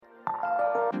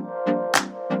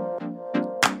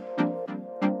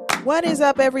What is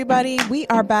up, everybody? We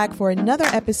are back for another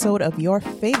episode of your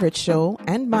favorite show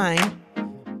and mine,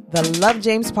 the Love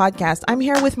James podcast. I'm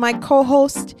here with my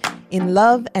co-host in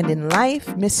love and in life,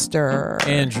 Mr.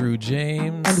 Andrew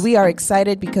James. And we are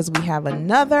excited because we have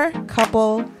another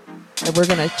couple that we're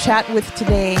going to chat with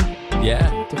today.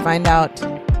 Yeah. To find out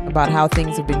about how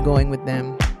things have been going with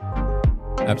them.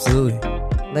 Absolutely.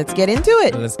 Let's get into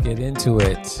it. Let's get into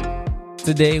it.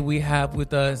 Today we have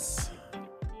with us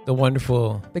the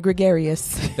wonderful, the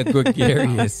gregarious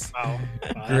wow,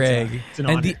 Greg,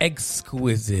 and the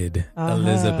exquisite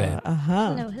Elizabeth.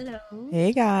 Hello.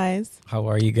 Hey guys. How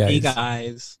are you guys? Hey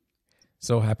guys.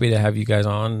 So happy to have you guys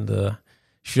on the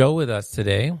show with us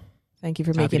today. Thank you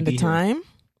for making the time.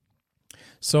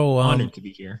 So honored to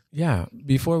be here. Yeah.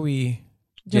 Before we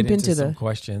jump into some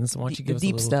questions, why don't you give us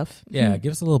deep a little stuff? Yeah,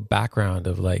 give us a little background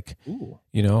of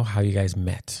how you guys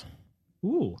met.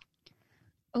 Ooh.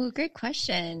 Oh, great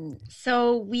question.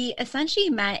 So we essentially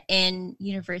met in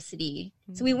university.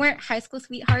 So we weren't high school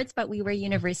sweethearts, but we were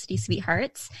university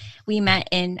sweethearts. We met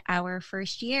in our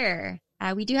first year.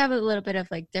 We do have a little bit of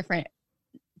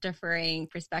differing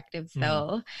perspectives,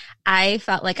 though. I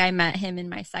felt like I met him in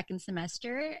my second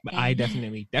semester. But I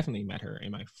definitely met her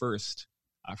in my first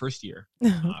year,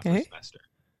 okay. First semester.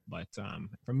 But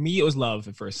for me, it was love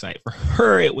at first sight. For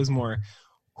her, it was more,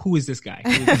 who is this guy?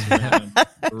 Who is this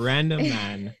random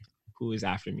man who is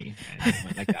after me? And it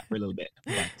went like that for a little bit.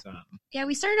 But yeah,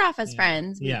 we started off as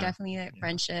friends. We definitely had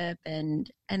friendship, and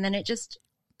then it just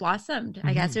blossomed.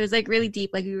 I guess it was really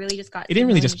deep. We really just got. It didn't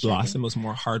really just blossom. It was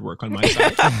more hard work on my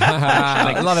side.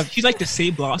 A lot of. She'd like to say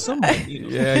blossom. But,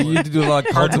 Yeah, you need to do a lot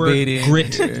of hard cultivating,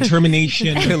 work, grit,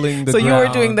 determination, tilling the So ground. you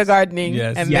were doing the gardening,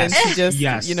 Yes. and then she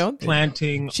just,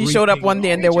 planting. She showed up one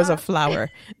day and there was a flower.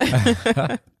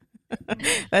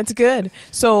 That's good.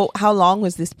 So how long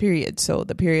was this period? So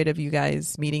the period of you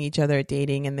guys meeting each other,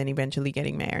 dating, and then eventually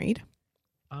getting married?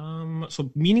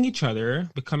 So meeting each other,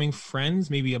 becoming friends,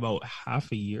 maybe about half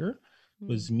a year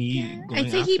was me going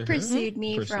I'd say he after pursued her,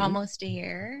 me for almost a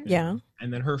year. Yeah.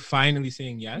 And then her finally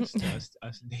saying yes to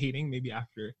us dating maybe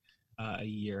after a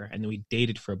year. And then we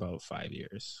dated for about 5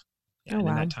 years. Yeah, and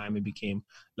in that time, we became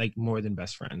more than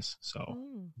best friends. So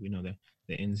we know the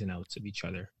ins and outs of each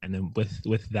other. And then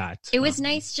with that, it was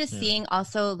nice just seeing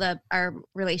also our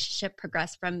relationship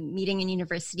progress from meeting in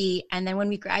university. And then when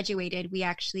we graduated, we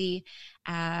actually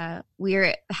had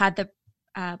the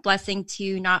blessing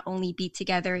to not only be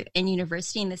together in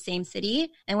university in the same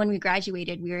city. And when we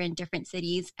graduated, we were in different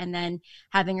cities, and then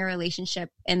having a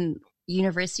relationship in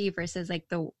university versus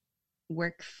the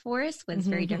workforce was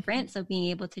very different. So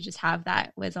being able to just have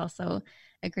that was also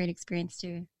a great experience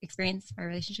to experience our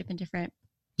relationship in different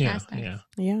aspects.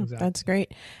 Yeah, exactly. That's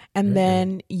great. And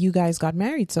then you guys got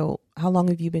married. So how long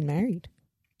have you been married?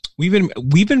 We've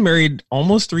been married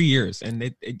almost 3 years, and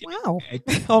it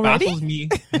already baffles me.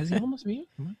 Has he almost me?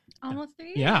 Almost 3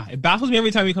 years. Yeah, it baffles me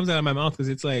every time he comes out of my mouth because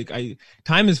it's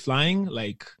time is flying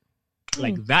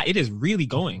that. It is really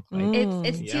going.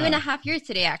 It's 2.5 years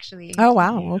today, actually. Oh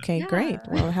wow! Yeah. Okay, great.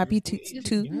 Well, happy two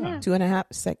and a half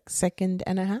second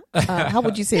and a half. How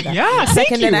would you say that? Yeah,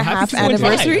 second and a half Happy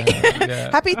anniversary.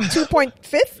 Happy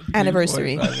 2.5th 2.5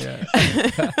 anniversary.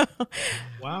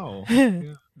 Wow.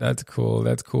 That's cool.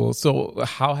 That's cool. So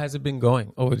how has it been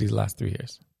going over these last 3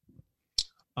 years?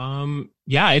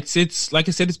 It's like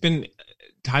I said,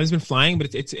 time's been flying,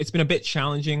 but it's been a bit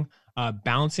challenging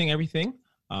balancing everything.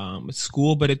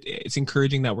 School, but it's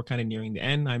encouraging that we're kind of nearing the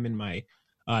end. I'm in my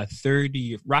third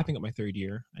year, wrapping up my third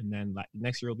year, and then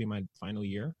next year will be my final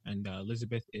year. And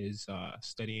Elizabeth is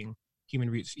studying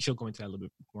human resources. She'll go into that a little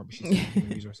bit more, but she's studying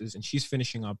human resources, and she's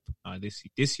finishing up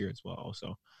this year as well.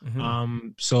 Also,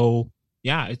 so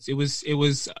yeah, it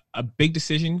was a big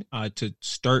decision to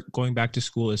start going back to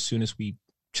school as soon as we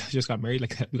just got married.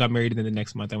 We got married, and then the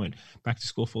next month I went back to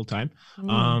school full time.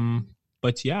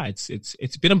 But yeah,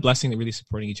 it's been a blessing that really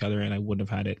supporting each other, and I wouldn't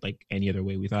have had it any other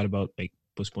way. We thought about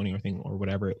postponing everything or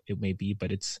whatever it may be,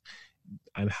 but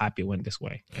I'm happy it went this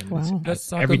way. And let's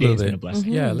talk every a little day has bit. been a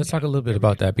blessing. Yeah, let's talk a little bit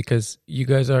about that because you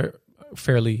guys are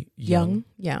fairly young.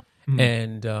 Yeah.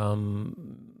 And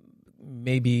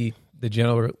maybe the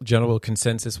general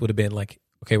consensus would have been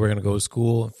okay, we're going to go to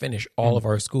school and finish all of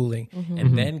our schooling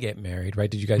and then get married,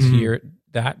 right? Did you guys hear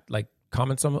that,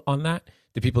 comments on that?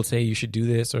 Did people say you should do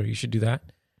this or you should do that?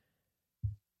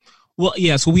 Well,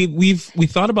 yeah. So we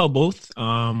thought about both.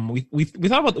 We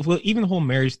thought about even the whole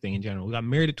marriage thing in general. We got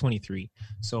married at 23,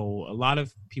 so a lot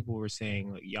of people were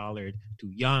saying y'all are too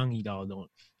young. Y'all don't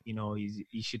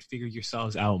you should figure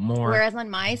yourselves out more. Whereas on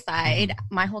my side,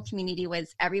 my whole community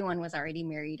everyone was already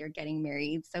married or getting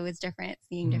married. So it's different,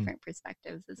 seeing different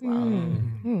perspectives as well.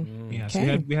 Yeah.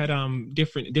 Okay. So we had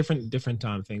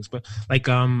different things, but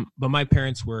but my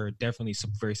parents were definitely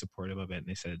very supportive of it. And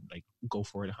they said, like, go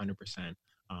for it 100%.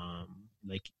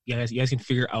 Like, you guys can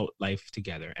figure out life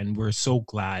together. And we're so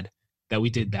glad that we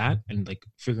did that, and like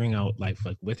figuring out life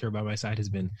like with her by my side has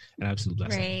been an absolute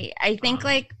blessing. Right. I think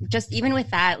like just even with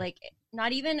that, like I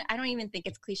don't even think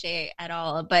it's cliche at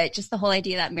all, but just the whole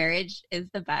idea that marriage is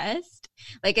the best.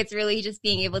 Like, it's really just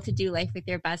being able to do life with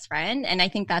your best friend. And I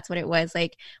think that's what it was.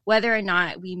 Like, whether or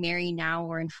not we marry now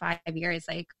or in 5 years,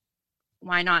 like,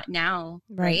 why not now?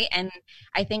 Right. And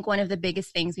I think one of the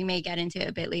biggest things, we may get into it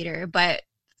a bit later, but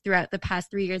throughout the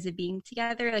past 3 years of being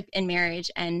together, like in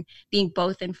marriage and being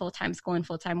both in full-time school and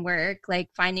full-time work, like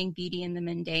finding beauty in the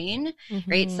mundane,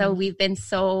 right? So we've been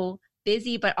so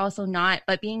busy, but also not,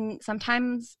 but being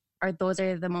sometimes, or those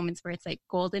are the moments where it's like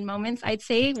golden moments, I'd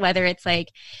say, whether it's like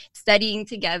studying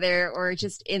together or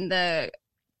just in the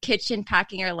kitchen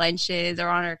packing our lunches or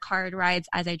on our car rides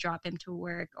as I drop him to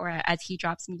work or as he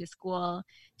drops me to school.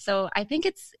 So I think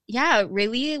it's,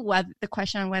 really the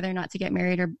question on whether or not to get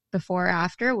married or before or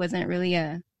after wasn't really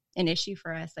an issue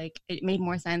for us. Like, it made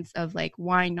more sense of like,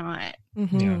 why not?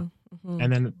 And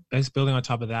then just building on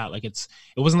top of that, like it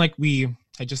wasn't like we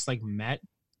had just like met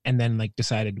and then like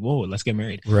decided, whoa, let's get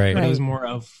married. Right. But it was more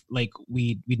of like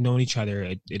we'd known each other.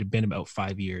 It had been about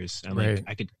 5 years, and like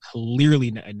I could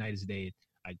clearly at night as day,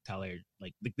 I tell her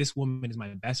like this woman is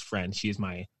my best friend. She is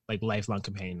my like lifelong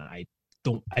companion. I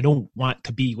don't want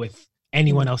to be with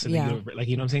anyone else in the universe. Like,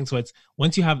 you know what I'm saying? So it's,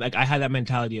 once you have, like, I had that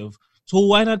mentality of, so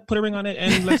why not put a ring on it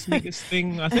and let's make this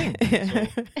thing a thing? So,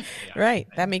 right.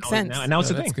 That makes sense. And now it's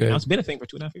a thing. Good. Now it's been a thing for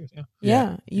 2.5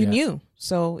 years. You knew.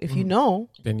 So if you know,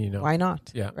 then you know. Why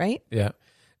not? Yeah. Right? Yeah.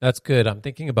 That's good. I'm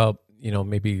thinking about,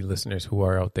 maybe listeners who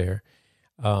are out there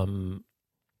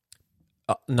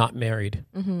not married.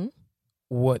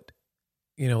 What,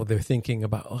 they're thinking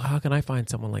about, how can I find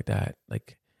someone like that?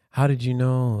 Like, how did you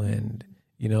know? And,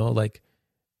 like,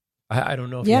 I don't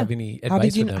know if you have any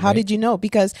advice for them. How did you know?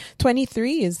 Because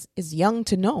 23 is young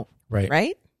to know.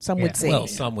 Right? Some would say. Well,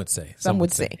 some would say. Some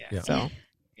would say. Yeah. So.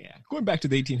 Yeah. Going back to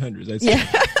the 1800s, I'd say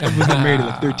everyone got married at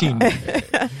like 13.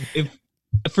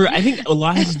 I think a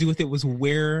lot has to do with it was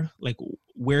where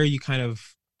you kind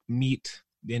of meet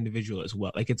the individual as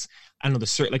well. Like, it's, I don't know, the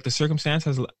circumstance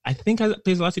has, I think,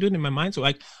 plays a lot to do with it in my mind. So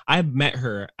like, I met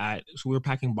her so we were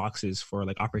packing boxes for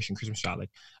like Operation Christmas Child, like,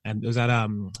 and it was at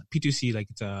P2C, like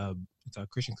it's a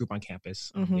Christian group on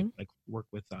campus. They like work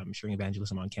with sharing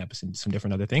evangelism on campus and some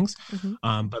different other things.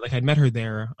 But like, I'd met her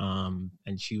there, and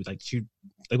she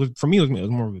for me, it was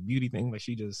more of a beauty thing. Like,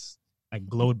 she just like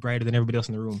glowed brighter than everybody else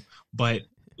in the room. But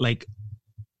like,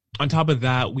 on top of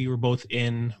that, we were both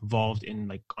involved in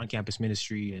like on-campus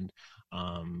ministry, and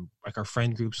like our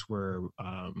friend groups were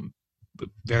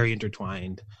very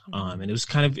intertwined. And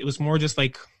it was more just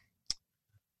like,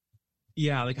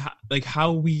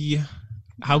 how we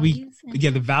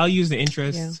the values, the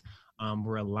interests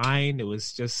were aligned. It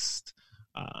was just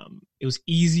it was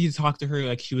easy to talk to her.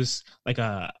 Like, she was like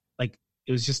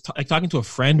it was just like talking to a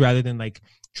friend rather than like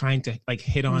trying to like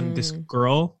hit on this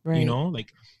girl,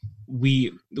 like.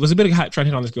 It was a bit of trying to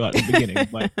hit on this girl at the beginning,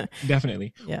 but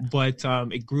definitely. But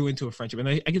it grew into a friendship, and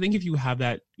I think if you have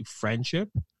that friendship,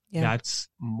 that's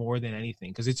more than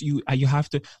anything, because it's you have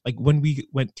to, like, when we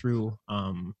went through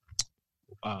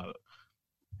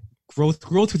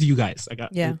growth with you guys, like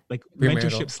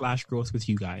mentorship / growth with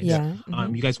you guys.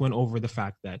 You guys went over the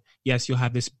fact that yes, you'll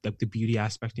have this like the beauty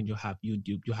aspect, and you'll have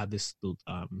this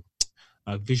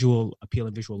visual appeal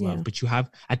and visual love, but you have,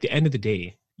 at the end of the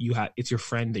day, it's your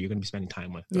friend that you're going to be spending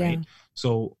time with, right?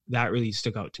 So that really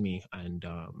stuck out to me, and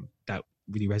that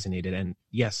really resonated. And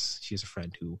yes, she's a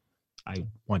friend who I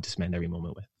want to spend every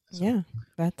moment with. So.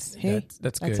 That's good.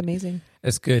 That's amazing.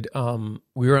 That's good.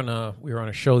 We were on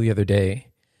a show the other day,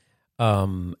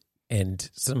 and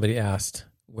somebody asked,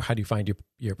 how do you find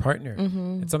your partner?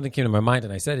 And something came to my mind,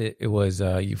 and I said it was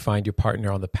you find your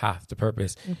partner on the path to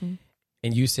purpose.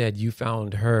 And you said you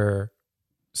found her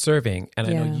serving, and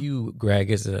I know you, Greg,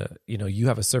 is you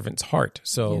have a servant's heart.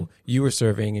 So you were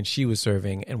serving and she was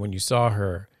serving, and when you saw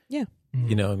her, you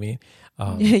know what I mean?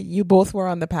 You both were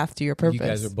on the path to your purpose. You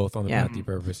guys are both on the path to your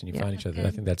purpose, and you find each other.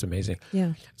 I think that's amazing.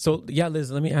 So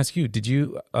Liz, let me ask you, did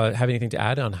you have anything to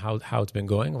add on how it's been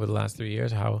going over the last 3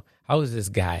 years? How is this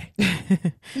guy?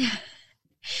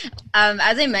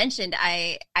 As I mentioned,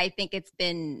 I think it's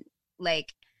been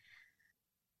like,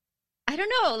 I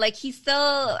don't know. Like he's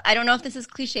still, I don't know if this is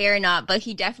cliche or not, but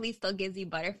he definitely still gives you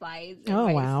butterflies in Oh,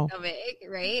 my wow. stomach,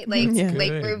 right? Like,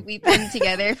 Yeah. we've been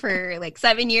together for like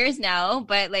 7 years now,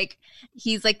 but like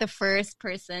he's like the first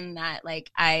person that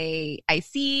like I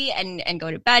see and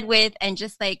go to bed with, and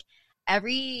just like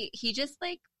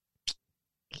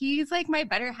he's like my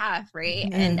better half, right?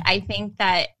 Yeah. And I think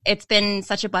that it's been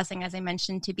such a blessing, as I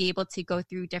mentioned, to be able to go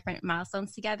through different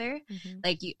milestones together,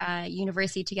 like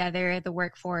university together, the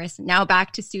workforce, now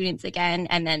back to students again,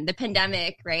 and then the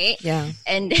pandemic, right? Yeah.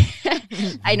 And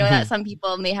I know that some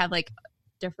people may have like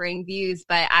differing views,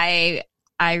 but I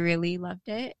really loved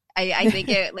it. I think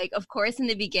it, like, of course, in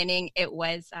the beginning, it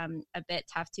was a bit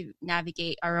tough to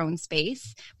navigate our own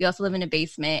space. We also live in a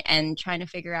basement, and trying to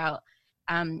figure out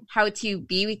how to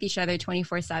be with each other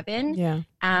 24/7. Yeah.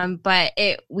 But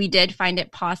we did find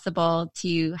it possible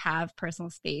to have personal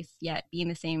space yet be in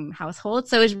the same household.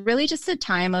 So it was really just a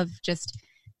time of just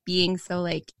being so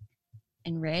like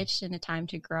enriched, and a time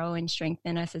to grow and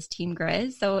strengthen us as Team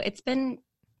Grizz. So it's been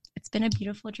a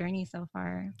beautiful journey so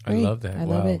far. I love that. I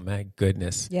wow, love it. my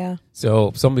goodness. Yeah.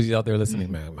 So somebody out there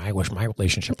listening, man, I wish my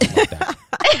relationship was like that.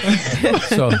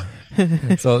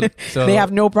 so They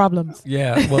have no problems.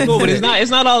 yeah. Well, No, but it's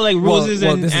not all like roses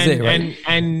well, and, this is and, it, right?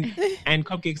 and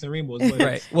cupcakes and rainbows. But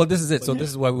right. Well, this is it. So this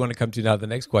is what we want to come to now. The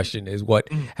next question is, what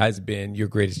has been your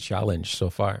greatest challenge so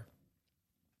far?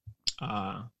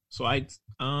 So let's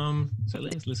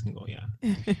go. Yeah.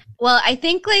 Well, I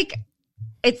think like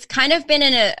it's kind of been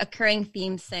an occurring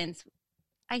theme since,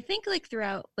 I think, like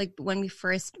throughout, like when we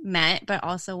first met, but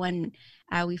also when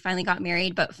we finally got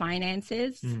married, but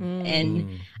finances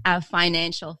and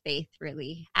financial faith,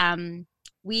 really.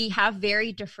 We have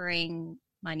very differing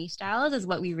money styles, is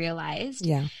what we realized.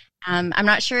 Yeah. I'm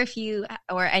not sure if you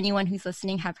or anyone who's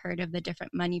listening have heard of the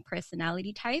different money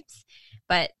personality types,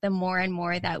 but the more and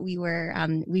more that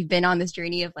we've been on this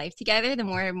journey of life together, the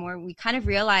more and more we kind of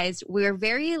realized we were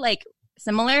very like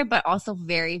similar, but also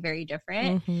very, very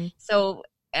different. So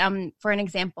for an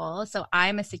example, so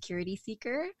I'm a security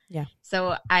seeker. Yeah.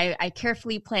 So I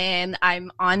carefully plan.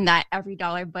 I'm on that every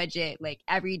dollar budget, like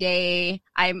every day.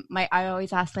 I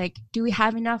always ask, like, do we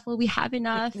have enough? Will we have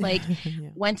enough? Like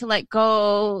when to let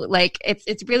go? Like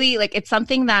it's really like, it's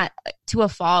something that to a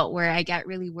fault where I get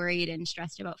really worried and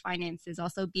stressed about finances,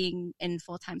 also being in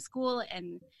full-time school,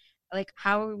 and like,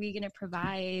 how are we going to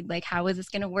provide? Like, how is this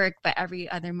going to work? But every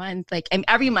other month, like, and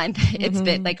every month it's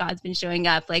been like God's been showing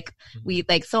up. Like we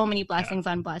like so many blessings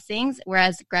on blessings.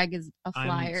 Whereas Greg is a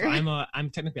flyer. I'm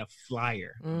technically a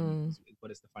flyer.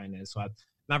 What is defined as? So I'm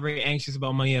not very anxious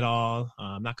about money at all.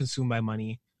 I'm not consumed by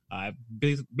money. I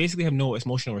basically have no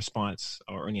emotional response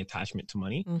or any attachment to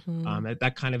money.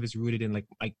 That kind of is rooted in like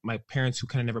my parents, who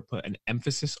kind of never put an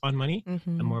emphasis on money,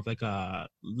 and more of like a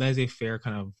laissez-faire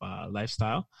kind of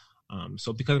lifestyle.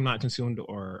 So because I'm not consumed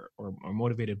or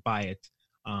motivated by it,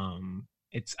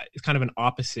 it's kind of an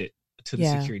opposite to the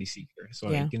security seeker. So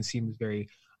it can seem very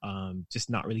just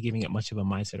not really giving it much of a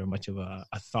mindset or much of a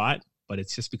thought, but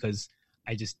it's just because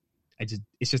it's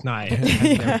just not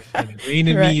ingrained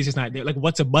in me. It's just not there. Like,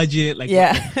 what's a budget? Like,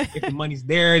 if the money's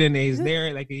there, then it's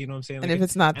there. Like, you know what I'm saying? Like, And if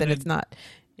it's not, then it's not.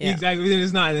 Yeah. Exactly. Then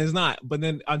it's not. Then it's not. But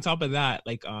then on top of that,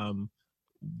 like,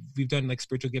 we've done like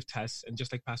spiritual gift tests, and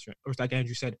just like like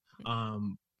Andrew said,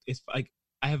 it's like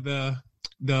I have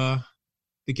the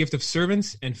gift of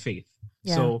servants and faith.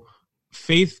 Yeah. So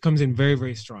faith comes in very,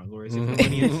 very strong. Whereas if the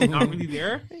money is not really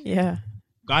there,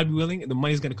 God be willing, the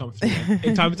money's going to come through.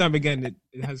 And time and time again,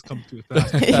 it has come through.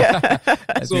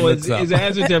 So it's an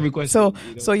answer to every question.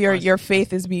 So your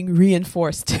faith is being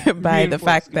reinforced by the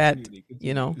fact that,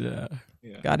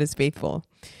 God is faithful.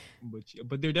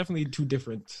 But they're definitely two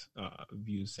different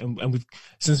views. And we've,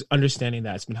 since understanding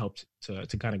that, it's been helped to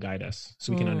kind of guide us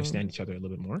so we can understand each other a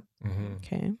little bit more.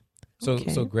 Okay.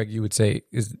 So Greg, you would say,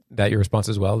 is that your response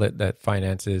as well, that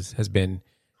finances has been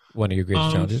one of your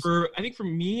greatest challenges? I think for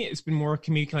me, it's been more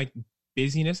communicating like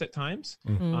busyness at times.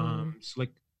 So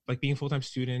like being a full-time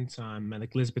student, and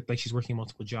like Elizabeth, like she's working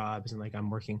multiple jobs, and like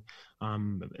I'm working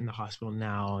in the hospital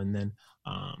now, and then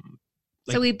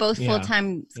so we both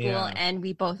full-time school and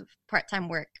we both part-time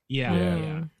work.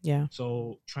 Yeah.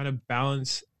 So trying to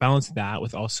balance that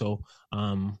with also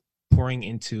pouring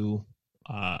into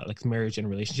like the marriage and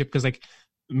relationship, because like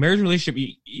marriage and relationship,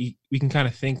 we can kind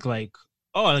of think like,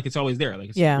 oh, like it's always there, like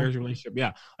it's a marriage and relationship.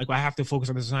 Yeah, like I have to focus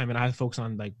on this assignment, I have to focus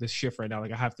on like this shift right now,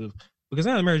 like I have to, because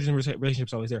now the marriage and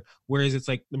relationship's always there. Whereas it's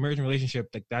like the marriage and relationship,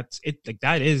 like that's it, like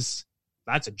that's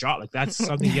a job, like that's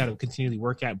something you got to continually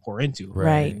work at and pour into.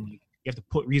 Right. And, like, you have to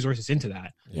put resources into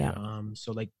that. Yeah.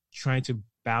 So like trying to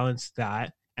balance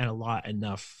that and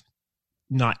enough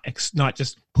not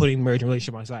just putting marriage and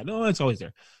relationship on the side. No, it's always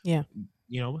there. Yeah.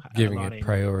 Giving it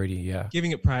priority. Yeah.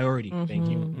 Giving it priority. Thank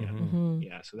you. Mm-hmm. Yeah. Mm-hmm.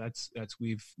 Yeah. So that's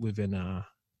we've been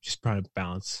just trying to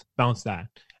balance that.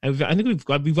 And I think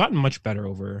we've gotten much better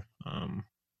over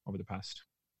the past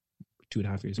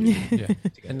 2.5 years. Yeah.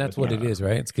 And that's what it is,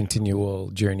 right? It's a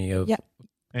continual journey of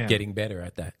getting better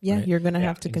at that. Yeah. Right? You're going to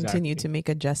have to continue to make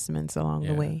adjustments along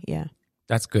the way. Yeah.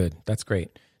 That's good. That's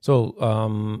great.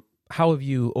 So, how have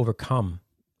you overcome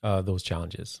those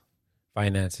challenges,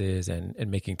 finances,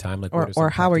 and making time? Like, or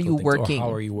how are you working? Or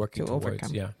how are you working to towards?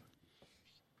 overcome? Yeah.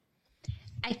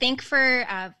 I think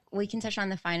we can touch on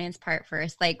the finance part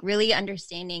first, like really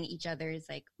understanding each other's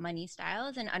like money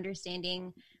styles and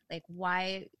understanding like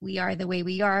why we are the way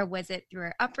we are. Was it through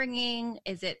our upbringing?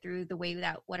 Is it through the way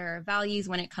that what are our values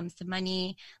when it comes to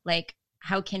money? Like,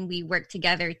 how can we work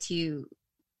together to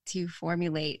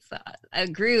formulate a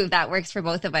groove that works for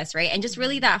both of us, right? And just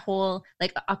really that whole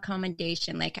like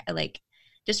accommodation, like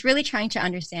just really trying to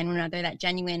understand one another, that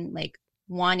genuine like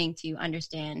wanting to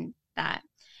understand that.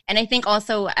 And I think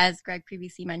also, as Greg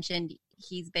previously mentioned,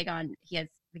 he has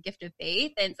the gift of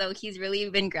faith, and so he's really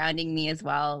been grounding me as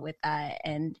well with that.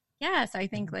 And yeah, so I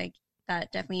think like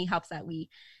that definitely helps, that we,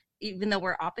 even though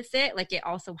we're opposite, like it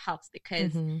also helps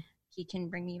because he can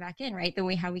bring me back in, right? The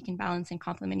way how we can balance and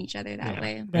complement each other that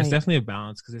way. It's definitely a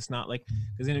balance, because it's not like,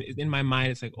 because in my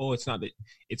mind it's like, oh, it's not that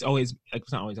it's always like,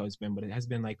 it's not always been, but it has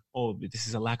been like, oh, this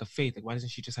is a lack of faith. Like, why doesn't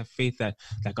she just have faith that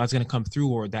God's gonna come through,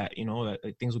 or that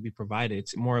that things will be provided?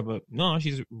 It's more of a, no,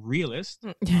 she's a realist.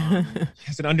 She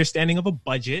has an understanding of a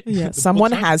budget. Yeah,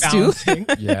 someone has to.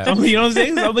 Yeah, you know what I'm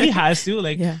saying? Somebody has to.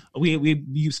 Like,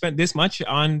 you spent this much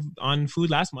on food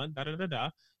last month. Da da da da.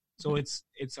 So it's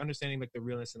understanding like the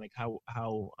realness and like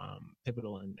how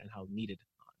pivotal and how needed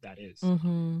that is. So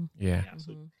kind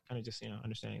of just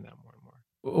understanding that more and more.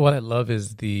 What I love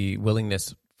is the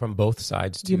willingness from both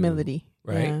sides to humility,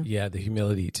 right? Yeah, the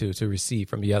humility to receive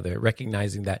from the other,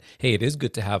 recognizing that, hey, it is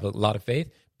good to have a lot of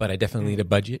faith, but I definitely need a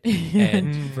budget.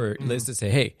 And for Liz to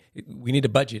say, hey, we need a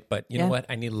budget, but you know what?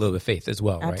 I need a little bit of faith as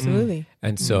well, right? Absolutely.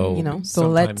 And so, so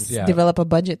let's develop a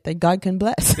budget that God can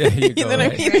bless. There you go, know what I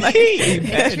mean? Like,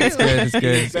 it's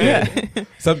good. Yeah.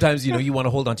 Sometimes, you want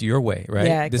to hold on to your way, right?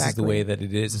 Yeah, exactly. This is the way that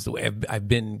it is. This is the way I've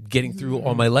been getting through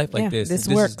all my life like this. This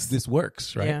works. This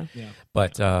works, right? Yeah.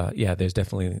 But there's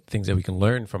definitely things that we can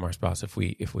learn from our spouse if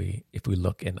we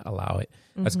look and allow it.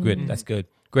 That's good. That's good.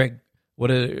 Greg, what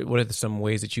are some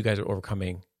ways that you guys are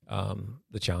overcoming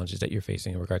the challenges that you're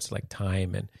facing in regards to like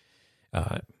time and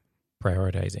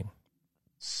prioritizing?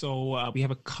 So we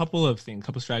have a couple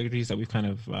strategies that we've kind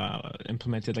of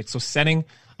implemented. Like, so setting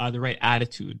the right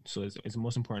attitude, so is the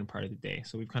most important part of the day.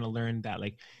 So we've kind of learned that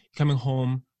like coming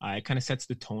home, it kind of sets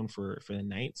the tone for the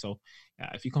night. So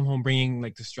if you come home bringing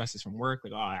like the stresses from work,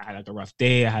 like, oh, I had like a rough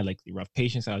day, I had like the rough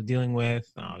patients that I was dealing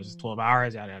with, it was just 12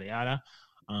 hours, yada yada yada.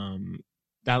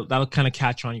 That'll kind of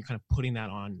catch on. You're kind of putting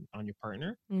that on your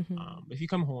partner. If you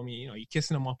come home, you're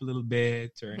kissing them up a little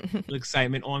bit, or a little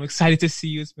excitement. Oh, I'm excited to see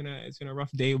you. It's been a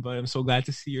rough day, but I'm so glad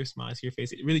to see your smile, see your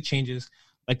face. It really changes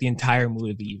like the entire mood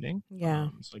of the evening. Yeah.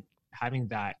 So like having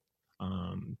that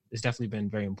has definitely been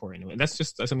very important. And that's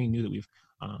something new that we've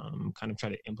kind of tried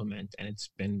to implement, and it's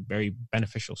been very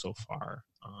beneficial so far.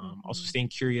 Also staying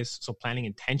curious, so planning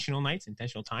intentional nights,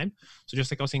 intentional time. So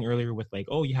just like I was saying earlier with like,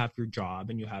 oh, you have your job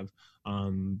and you have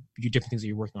your different things that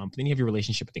you're working on, but then you have your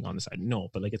relationship thing on the side. No,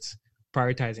 but like it's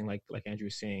prioritizing, like Andrew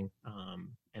was saying,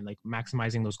 and like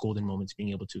maximizing those golden moments, being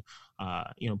able to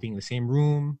being in the same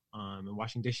room and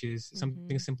washing dishes,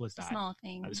 something as simple as that. Small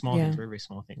things. The small things, very, very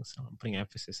small things. Putting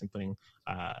emphasis and putting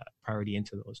priority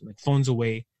into those, and like phones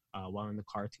away while in the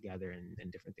car together,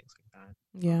 and different things like that.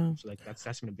 Yeah. So like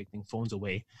that's been a big thing. Phones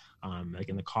away, like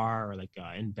in the car, or like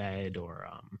in bed, or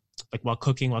like while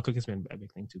cooking. While cooking's been a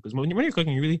big thing too, because when you're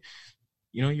cooking, you really,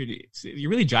 you're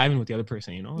really driving with the other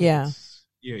person. Yeah.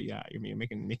 You're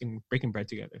breaking bread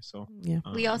together. So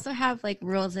we also have like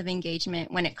rules of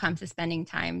engagement when it comes to spending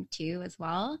time too as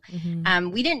well.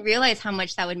 We didn't realize how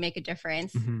much that would make a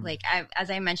difference. Like as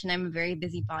I mentioned, I'm a very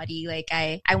busy body. Like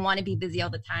I want to be busy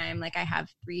all the time. Like I have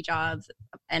 3 jobs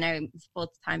and I'm a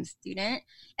full-time student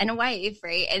and a wife,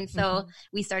 right? And so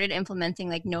we started implementing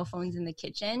like no phones in the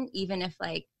kitchen, even if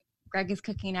like Greg is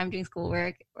cooking, I'm doing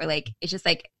schoolwork, or like it's just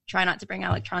like try not to bring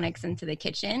electronics into the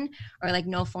kitchen, or like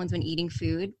no phones when eating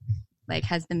food, like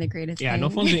has been the greatest thing. No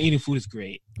phones when eating food is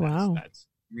great. Wow. That's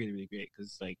really, really great,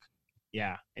 because like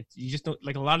you just don't,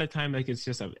 like a lot of the time, like it's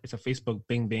a Facebook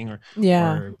bing or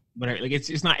whatever. Like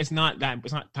it's not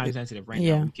time sensitive right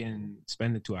now. We can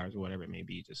spend the 2 hours or whatever it may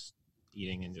be just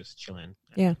eating and just chilling.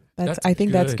 Yeah, That's I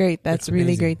think that's good. great. That's really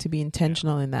amazing. great to be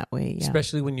intentional in that way. Yeah.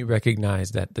 Especially when you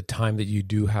recognize that the time that you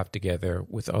do have together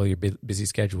with all your busy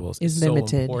schedules Is so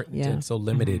limited. important Yeah. and so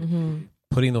limited. Mhm.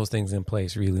 Putting those things in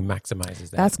place really maximizes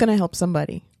that. That's going to help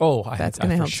somebody. That's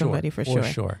gonna help for sure, somebody for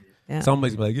sure. Yeah.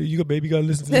 Somebody's like, you baby got to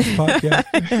listen to this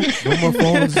podcast. No more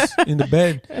phones in the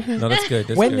bed. No, that's good.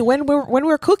 That's good. When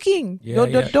we're cooking, Yeah,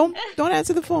 don't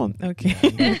answer the phone. Okay,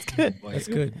 that's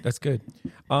good. That's good.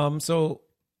 So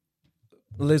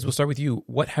Liz, we'll start with you.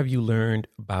 What have you learned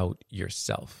about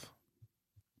yourself?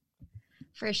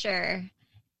 For sure.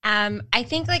 I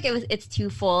think like it's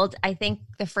twofold. I think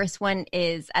the first one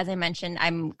is, as I mentioned,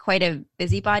 I'm quite a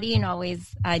busybody and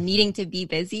always needing to be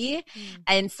busy.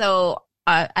 And so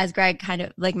as Greg kind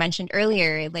of like mentioned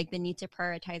earlier, like the need to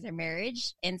prioritize our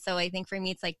marriage. And so I think for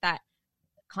me, it's like that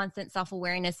constant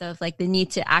self-awareness of like the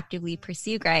need to actively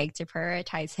pursue Greg, to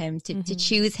prioritize him, to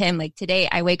choose him. Like today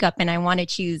I wake up and I want to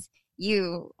choose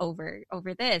you over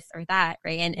this or that,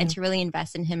 right? And to really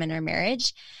invest in him and our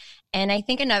marriage. And I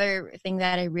think another thing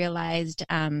that I realized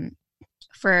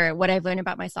for what I've learned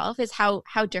about myself is how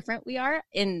different we are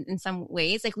in some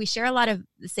ways. Like we share a lot of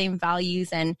the same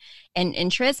values and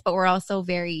interests, but we're also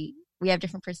we have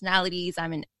different personalities.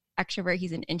 I'm an extrovert,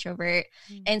 he's an introvert.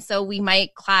 And so we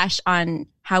might clash on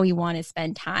how we want to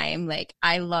spend time. Like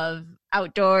I love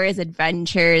outdoors,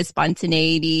 adventures,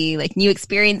 spontaneity, like new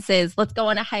experiences. Let's go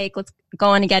on a hike. Let's go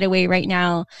on a getaway right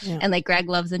now. Yeah. And like Greg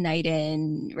loves a night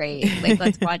in, right? Like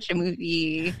let's watch a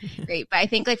movie, right? But I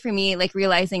think like for me, like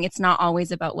realizing it's not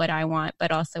always about what I want,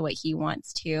 but also what he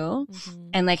wants too.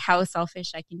 And like how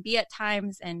selfish I can be at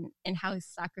times and how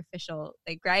sacrificial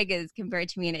like Greg is compared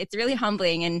to me. And it's really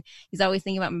humbling. And he's always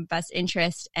thinking about my best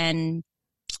interest and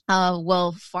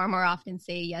will far more often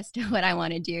say yes to what I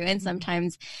want to do. And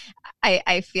sometimes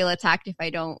I feel attacked if I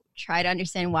don't try to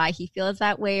understand why he feels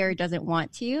that way or doesn't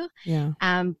want to. Yeah.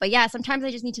 But yeah, sometimes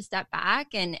I just need to step back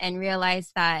and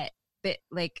realize that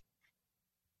like,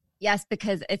 yes,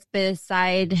 because it's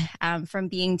beside from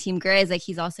being Team Grizz, like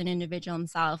he's also an individual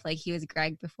himself. Like he was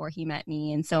Greg before he met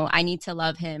me. And so I need to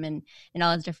love him and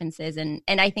all his differences. And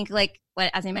I think like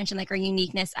as I mentioned, like our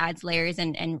uniqueness adds layers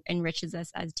and enriches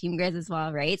us as Team Grizz as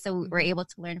well, right? So we're able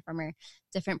to learn from our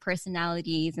different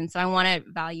personalities. And so I want to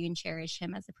value and cherish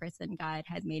him as the person God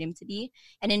has made him to be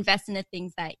and invest in the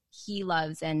things that he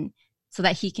loves and so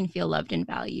that he can feel loved and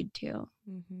valued too.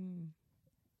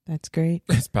 That's great.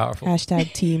 That's powerful.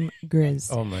 Hashtag Team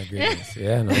Grizz. Oh my goodness.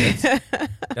 Yeah, no,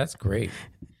 that's great.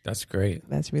 That's great.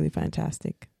 That's really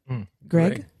fantastic.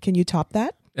 Greg, can you top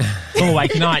that? Oh, I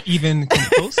cannot even come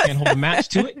close. Can't hold a match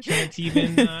to it. Can't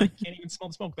even smell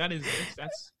the smoke.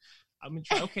 That's. I'm gonna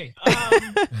try. Okay.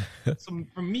 So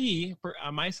for me,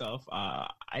 myself,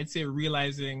 I'd say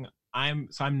realizing I'm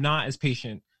not as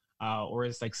patient or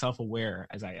as like self-aware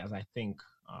as I think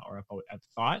or I've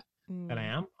thought that I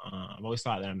am. I've always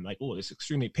thought that I'm like, oh, this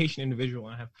extremely patient individual.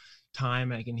 And I have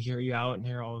time. I can hear you out and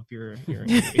hear all of your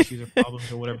issues or problems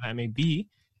or whatever that may be.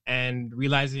 And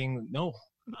realizing, no,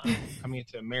 coming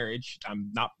into a marriage, I'm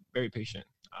not very patient,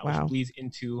 which bleeds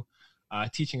into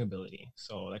teaching ability.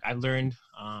 So like I learned,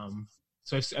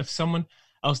 so if someone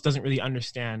else doesn't really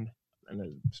understand,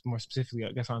 and more specifically,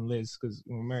 I guess on Liz, because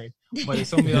we're married, but if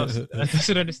somebody else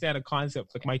doesn't understand a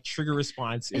concept, like my trigger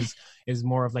response is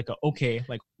more of like okay,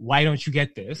 like why don't you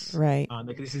get this? Right.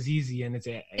 Like this is easy, and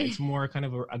it's more kind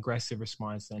of an aggressive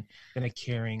response than a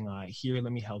caring. Here,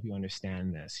 let me help you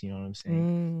understand this. You know what I'm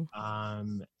saying?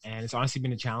 And it's honestly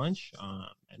been a challenge,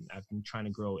 and I've been trying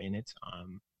to grow in it.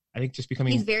 I think just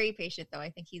becoming. He's very patient, though. I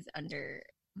think he's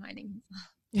undermining himself.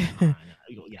 Yeah,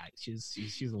 she's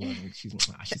a loving, she's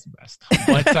the best.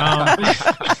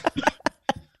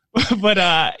 But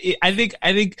I think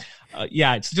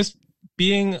it's just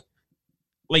being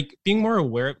more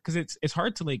aware, because it's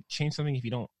hard to like change something if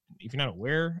you're not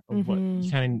aware of what you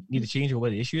kind of need to change or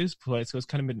what the issue is. But so it's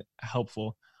kind of been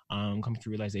helpful coming to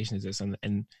realization is this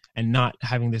and not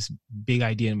having this big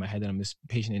idea in my head that I'm this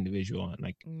patient individual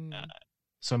and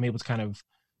so I'm able to kind of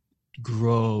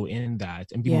grow in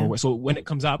that and be more aware. So when it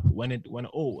comes up, when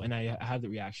and I have the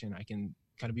reaction, I can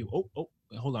kind of be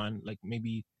hold on, like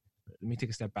maybe let me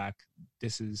take a step back.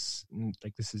 This is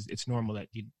it's normal that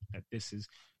this is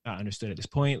not understood at this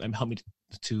point. Let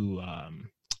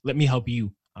me help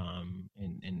you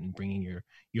in bringing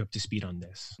you up to speed on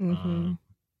this. But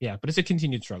it's a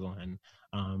continued struggle, and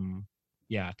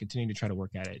continuing to try to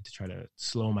work at it, to try to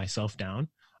slow myself down.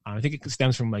 I think it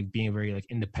stems from like being a very like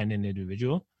independent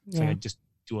individual. So I just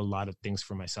do a lot of things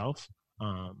for myself.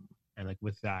 And like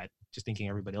with that, just thinking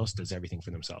everybody else does everything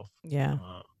for themselves.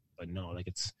 But no, like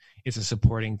it's a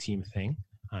supporting team thing.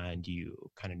 and you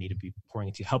kind of need to be pouring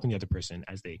into helping the other person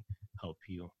as they help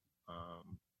you.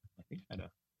 I think I had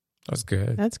a. That's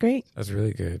good. That's great. That's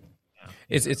really good. Yeah.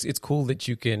 It's cool that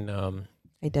you can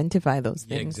Identify those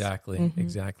yeah, things.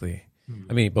 exactly.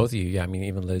 I mean, both of you. Yeah, I mean,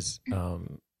 even Liz.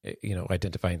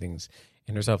 Identifying things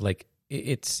in herself. Like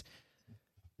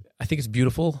I think it's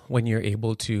beautiful when you're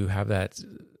able to have that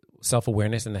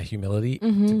self-awareness and that humility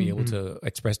to be able to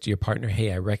express to your partner,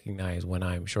 hey, I recognize when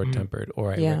I'm short-tempered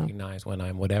or I recognize when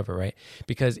I'm whatever, right?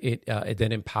 Because it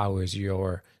then empowers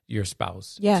your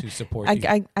spouse to support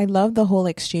you. I love the whole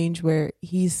exchange where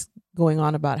he's going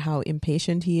on about how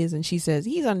impatient he is, and she says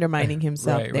he's undermining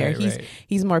himself there.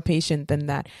 He's more patient than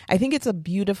that. I think it's a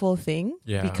beautiful thing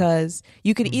because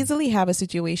you could easily have a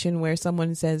situation where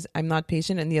someone says, I'm not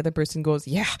patient, and the other person goes,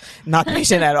 yeah, not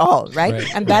patient at all,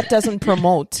 right? And that doesn't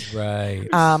promote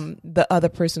the other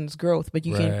person's growth. But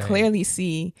you can clearly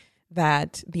see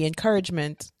that the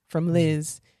encouragement from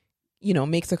Liz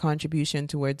makes a contribution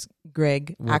towards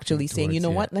Greg actually saying, you know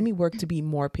what, let me work to be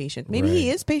more patient. Maybe he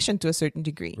is patient to a certain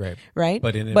degree, right?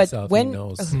 But himself, he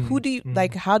knows. Who do you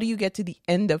how do you get to the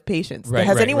end of patience?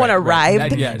 Has anyone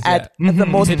arrived at the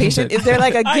most patient? Is there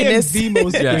like a Guinness? I am the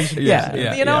most patient.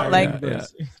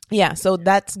 So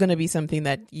that's going to be something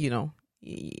that,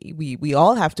 we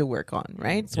all have to work on,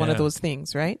 right? It's one of those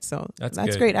things, right? So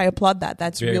that's great. I applaud that.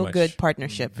 That's real good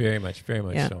partnership. Very much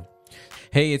so.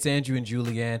 Hey, it's Andrew and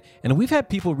Julianne, and we've had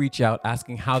people reach out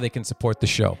asking how they can support the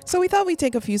show. So we thought we'd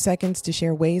take a few seconds to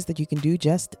share ways that you can do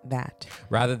just that.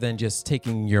 Rather than just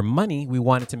taking your money, we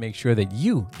wanted to make sure that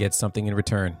you get something in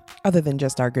return. Other than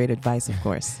just our great advice, of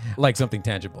course. Like something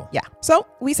tangible. Yeah. So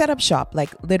we set up shop,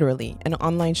 like literally an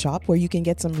online shop where you can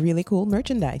get some really cool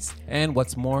merchandise. And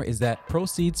what's more is that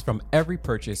proceeds from every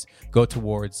purchase go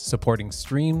towards supporting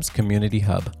Stream's Community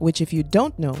Hub. Which, if you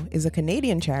don't know, is a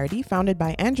Canadian charity founded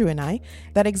by Andrew and I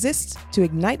that exists to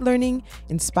ignite learning,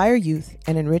 inspire youth,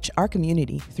 and enrich our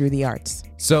community through the arts.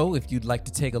 So if you'd like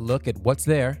to take a look at what's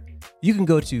there, you can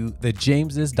go to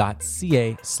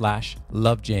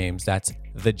thejameses.ca/lovejames. That's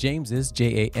thejameses,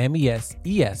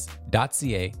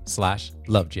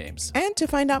 JAMESES.ca/lovejames. And to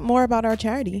find out more about our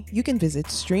charity, you can visit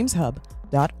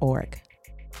streamshub.org.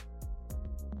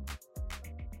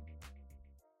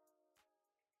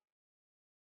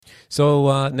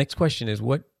 So next question is,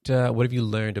 what have you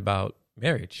learned about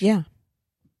marriage? Yeah.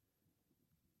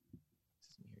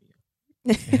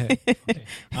 Okay.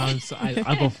 So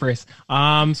I'll go first.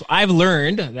 So I've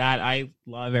learned that I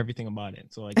love everything about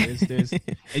it. So like there's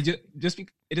it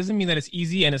doesn't mean that it's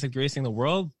easy and it's like the greatest thing in the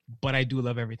world, but I do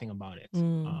love everything about it.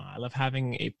 I love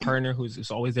having a partner who's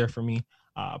always there for me,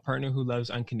 a partner who loves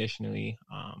unconditionally.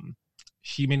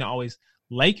 She may not always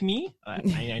like me.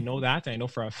 I know that. I know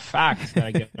for a fact that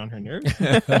I get on her nerves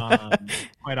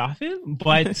quite often,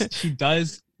 but she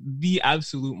does the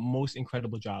absolute most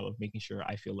incredible job of making sure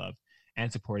I feel loved and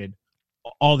supported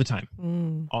all the time,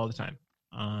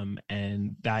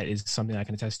 and that is something I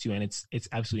can attest to, and it's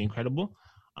absolutely incredible.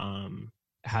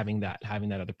 Having that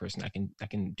other person that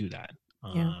can do that.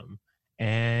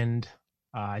 And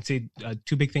I'd say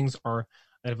two big things that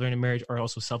I've learned in marriage are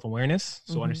also self-awareness.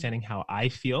 So understanding how I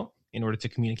feel in order to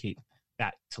communicate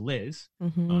that to Liz.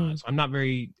 So I'm not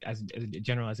very, as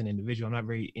general as an individual, I'm not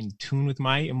very in tune with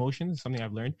my emotions. It's something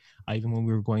I've learned even when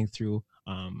we were going through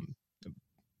premarital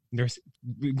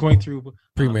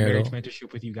marriage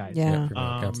mentorship with you guys.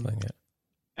 Counseling.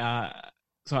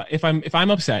 So if I'm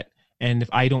upset and if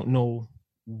I don't know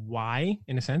why,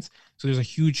 in a sense, so there's a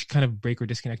huge kind of break or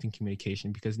disconnect in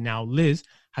communication, because now Liz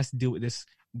has to deal with this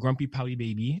grumpy pouty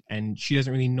baby, and she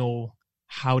doesn't really know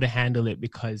how to handle it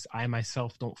because I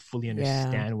myself don't fully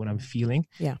understand what I'm feeling.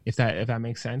 If that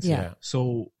makes sense.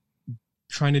 So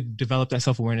trying to develop that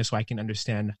self-awareness so I can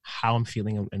understand how I'm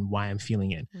feeling and why I'm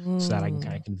feeling it, so that I can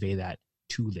kind of convey that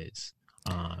to Liz.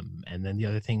 And then the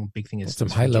other big thing is some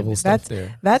high level stuff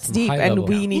there. That's some deep, and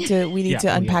we need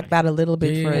to unpack that a little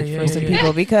bit for some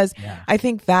people, because I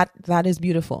think that is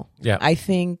beautiful. I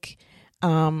think,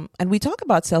 and we talk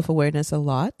about self-awareness a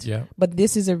lot, but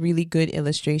this is a really good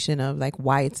illustration of like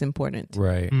why it's important,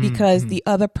 right? Because the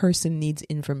other person needs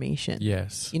information.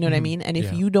 Yes, you know what I mean. And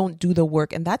if you don't do the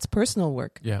work, and that's personal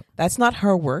work, that's not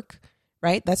her work,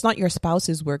 right? That's not your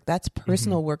spouse's work. That's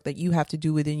personal work that you have to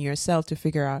do within yourself to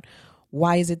figure out,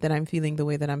 why is it that I'm feeling the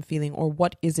way that I'm feeling, or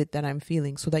what is it that I'm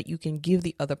feeling, so that you can give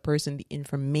the other person the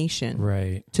information,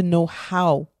 right, to know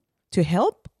how to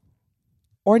help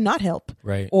or not help,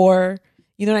 right, or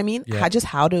you know what I mean, just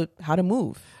how to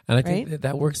move. And I think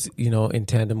that works, in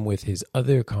tandem with his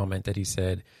other comment that he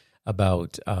said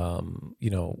about,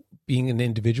 being an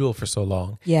individual for so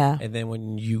long. Yeah. And then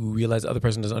when you realize the other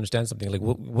person doesn't understand something, like,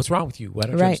 what's wrong with you? Why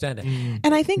don't you Right. understand it?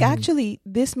 And I think actually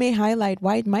this may highlight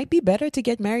why it might be better to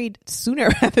get married sooner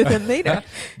rather than later.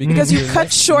 Because you you're cut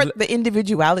less- short the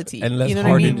individuality. and less You know what I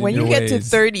hardened mean? in When you your get to ways.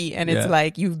 30 and it's Yeah.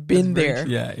 like you've been there.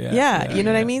 Yeah. You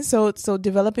know what I mean? So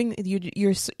developing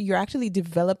you're actually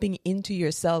developing into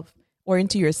yourself or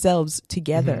into yourselves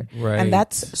together. Right. And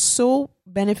that's so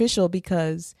beneficial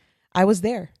because I was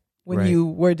there when Right. you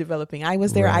were developing. I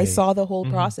was there. I Right. saw the whole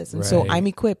process. And so Right. I'm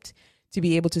equipped to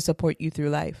be able to support you through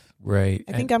life. Right.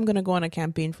 I think I'm going to go on a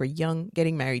campaign for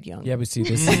getting married young. Yeah, but see,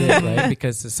 this is it, right?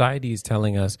 Because society is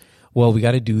telling us, well, we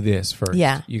got to do this first.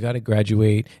 Yeah. You got to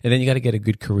graduate, and then you got to get a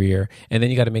good career, and then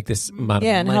you got to make this amount of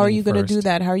Yeah, and money how are you going to do first.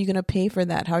 that? How are you going to pay for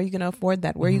that? How are you going to afford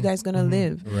that? Where are you guys going to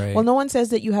live? Right. Well, no one says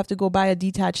that you have to go buy a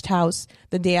detached house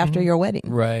the day after your wedding.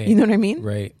 Right. You know what I mean?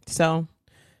 Right. So,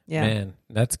 yeah. Man,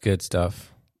 that's good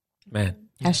stuff. Man.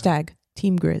 Hashtag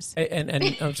Team Grizz. And I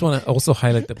just want to also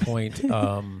highlight the point.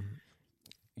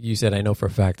 You said, I know for a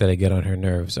fact that I get on her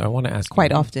nerves. I want to ask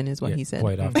Quite you, often is what he said.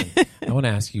 Quite often. I want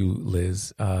to ask you,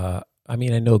 Liz. I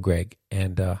mean, I know Greg,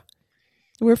 and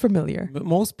We're familiar. but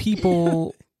most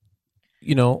people,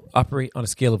 operate on a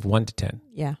scale of 1 to 10,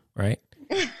 Yeah. right?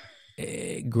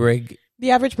 Greg,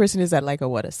 The average person is at like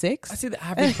a 6? I say the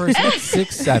average person is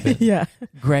 6, 7. Yeah.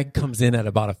 Greg comes in at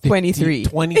about a 23.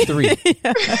 23.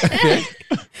 Okay?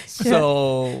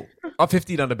 So a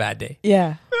 15 on a bad day.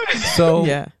 Yeah. So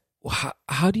Yeah.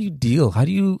 how do you deal? How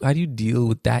do you deal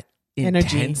with that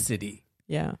Energy. intensity?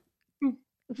 Yeah.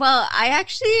 Well, I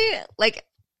actually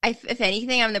if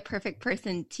anything, I'm the perfect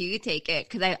person to take it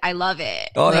because I love it.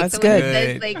 Oh, that's someone who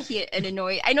good. says, it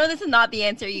annoys. I know this is not the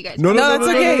answer you guys. No, it's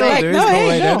okay. Like, There's no, hey,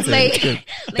 right no. answer. It's good.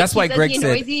 Like, That's he why says Greg he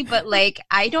said- annoys me, but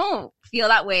I don't feel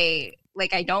that way.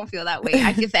 I don't feel that way.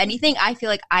 If anything, I feel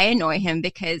like I annoy him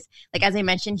because, as I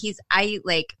mentioned, I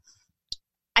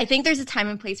think there's a time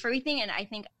and place for everything, and I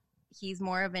think he's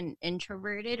more of an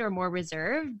introverted or more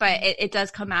reserved, but it does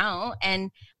come out.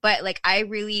 But I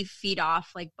really feed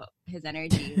off his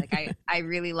energy. I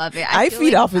really love it. I feel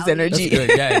feed off his valued. energy. That's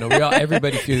good. Yeah, no,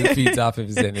 everybody feeds off of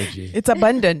his energy. It's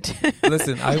abundant.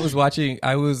 Listen, I was watching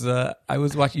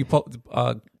you.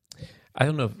 I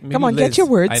don't know. Maybe Come on, Liz, get your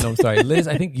words. I know. I'm sorry, Liz.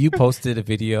 I think you posted a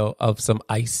video of some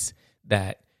ice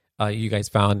that you guys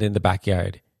found in the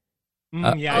backyard,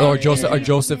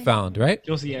 Joseph found, right?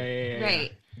 Joseph, yeah.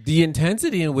 Right. The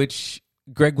intensity in which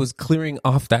Greg was clearing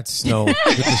off that snow with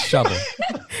the shovel.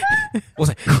 I was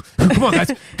like, come on,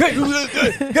 guys.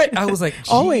 Good. I was like, geez,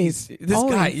 Always. This guy,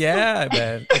 Always. yeah,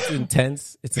 man. It's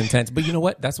intense. It's intense. But you know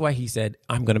what? That's why he said,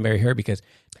 I'm going to marry her because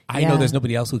I know Yeah. there's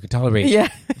nobody else who can tolerate Yeah.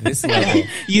 this level.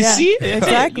 You Yeah, see?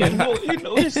 exactly. You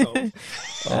notice so.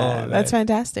 Oh, That's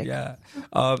fantastic. yeah.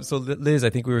 So Liz, I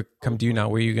think we were come to you now.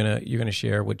 Where you're gonna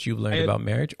share what you've learned about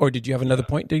marriage, or did you have another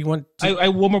point that you want to? I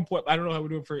one more point. I don't know how we're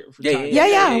doing for time.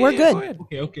 Yeah, we're good. Go ahead.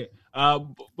 Okay.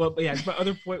 But yeah, my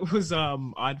other point was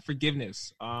on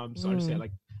forgiveness. So understand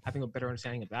having a better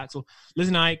understanding of that. So Liz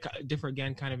and I differ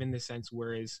again, kind of in this sense.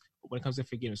 Whereas when it comes to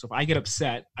forgiveness, so if I get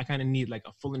upset, I kind of need a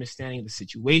full understanding of the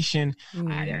situation.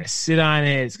 I gotta sit on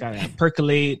it. It's gotta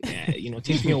percolate. It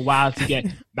takes me a while to get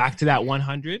back to that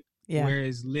 100. Yeah.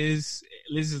 Whereas Liz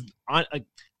is on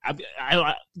I'm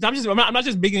not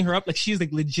just bigging her up. She's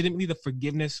legitimately the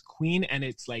forgiveness queen, and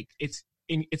it's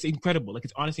incredible.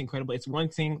 It's honestly incredible. It's one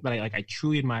thing that I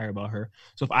truly admire about her.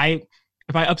 So if I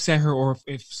upset her, or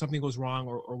if something goes wrong,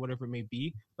 or whatever it may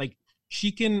be,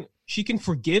 she can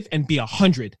forgive and be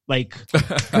 100. Quick.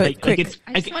 I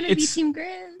just want to be Team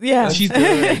Grizz. Yeah. She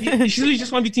really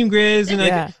just want to be Team Grizz, and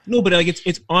Yeah. no, but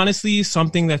it's honestly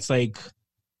something that's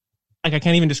I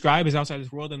can't even describe is outside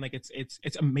this world, and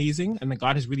it's amazing, and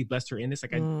God has really blessed her in this.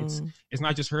 It's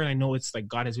not just her, and I know it's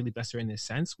God has really blessed her in this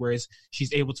sense, whereas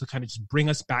she's able to kind of just bring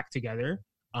us back together,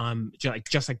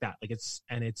 just like that. It's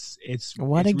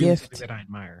What it's a really gift. something that I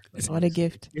admire. What a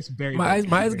gift. It's very My eyes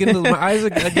are getting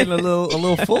a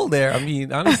little full there. I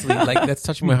mean, honestly, that's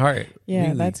touching my heart. Yeah,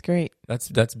 Really. that's great.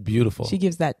 That's beautiful. She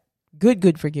gives that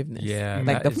good forgiveness. Yeah,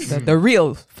 Like that is- the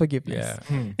real forgiveness.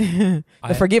 Yeah.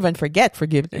 The forgive and forget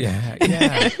forgiveness.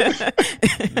 Yeah.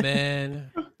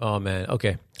 Man. Oh man.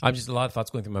 Okay. I'm just a lot of thoughts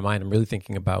going through my mind. I'm really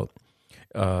thinking about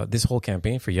this whole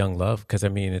campaign for Young Love, because I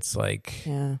mean it's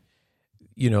Yeah.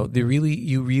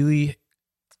 you really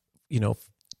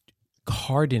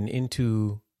harden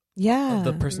into Yeah.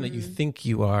 the person that you think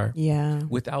you are Yeah.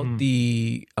 without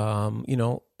the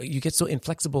you get so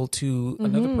inflexible to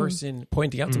another person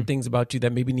pointing out some things about you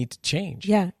that maybe need to change.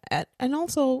 Yeah. And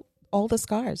also all the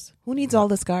scars. Who needs all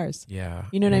the scars? Yeah.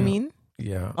 You know what I mean?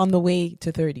 Yeah. On the way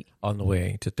to 30. On the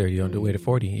way to 30, on the way to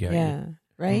 40. Yeah. Yeah.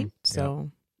 Right?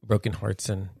 So broken hearts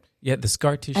and the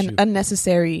scar tissue and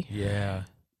unnecessary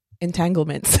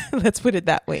entanglements. Let's put it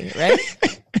that way, right?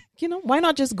 Why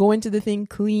not just go into the thing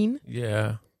clean?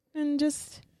 Yeah. And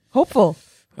just hopeful.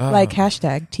 Like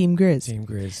hashtag Team Grizz. Team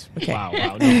Grizz. Okay. Wow.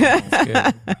 No,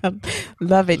 that's good.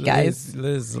 Love it, guys.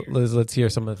 Liz, let's hear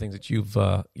some of the things that you've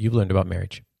learned about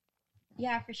marriage.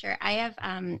 Yeah, for sure. I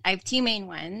have two main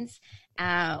ones.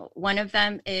 One of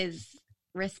them is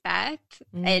respect.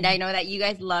 And I know that you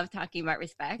guys love talking about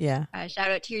respect. Yeah.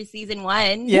 Shout out to your season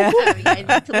 1. Yeah. You guys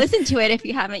need to listen to it if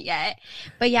you haven't yet.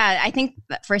 But yeah, I think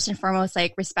that first and foremost,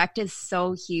 like respect is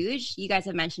so huge. You guys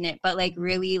have mentioned it, but like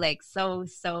really like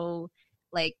so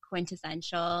like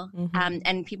quintessential.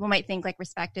 And people might think like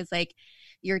respect is like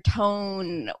your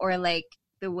tone or like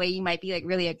the way you might be like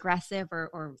really aggressive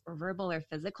or verbal or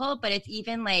physical, but it's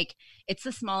even like, it's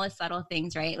the smallest subtle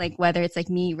things, right? Like whether it's like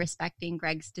me respecting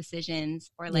Greg's decisions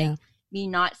or like me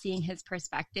not seeing his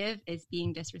perspective is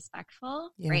being disrespectful,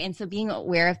 right? And so being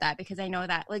aware of that, because I know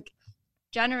that like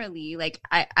generally, like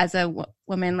I, as a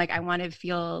woman, like I want to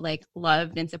feel like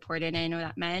loved and supported. And I know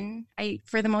that men,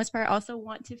 for the most part, also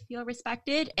want to feel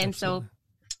respected. And Absolutely.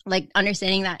 so like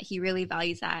understanding that he really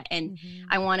values that. And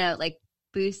I want to like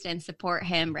boost and support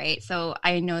him, right? So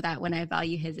I know that when I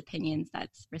value his opinions,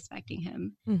 that's respecting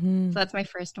him. So that's my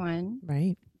first one.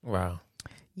 Right. Wow.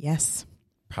 Yes.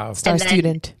 Powerful. Star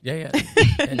student. Yeah.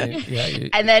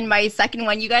 And then my second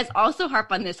one, you guys also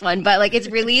harp on this one, but like it's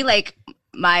really like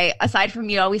aside from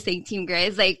you always saying Team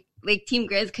Grizz, like Team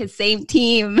Grizz, because same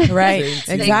team. Right.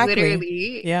 Same team. Exactly. Like,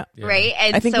 literally. Yeah. Right.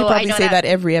 And I think so we probably know say that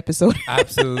every episode.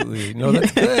 Absolutely. No,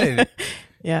 that's good.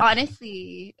 Yeah.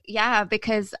 Honestly, yeah,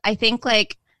 because I think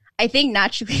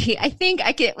naturally, I think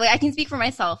I can speak for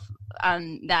myself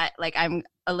that like I'm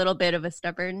a little bit of a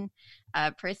stubborn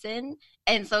person.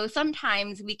 And so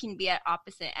sometimes we can be at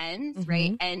opposite ends,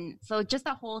 right? And so just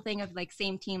the whole thing of like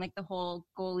same team, like the whole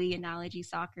goalie analogy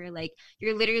soccer, like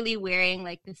you're literally wearing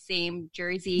like the same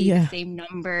jersey, the same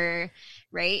number,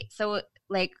 right? So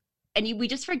like, and we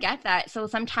just forget that. So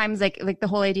sometimes like the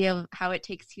whole idea of how it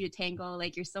takes two to tango,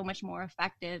 like you're so much more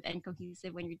effective and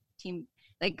cohesive when your team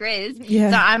like Grizz.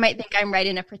 Yeah. So I might think I'm right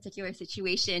in a particular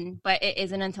situation, but it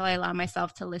isn't until I allow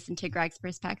myself to listen to Greg's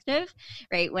perspective,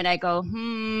 right? When I go,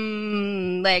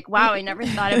 like, wow, I never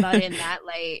thought about it in that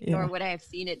light, nor would I have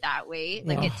seen it that way.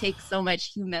 Like it takes so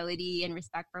much humility and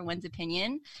respect for one's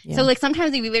opinion. So like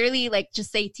sometimes we literally like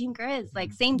just say Team Grizz,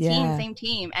 like same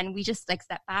team. And we just like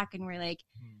step back and we're like,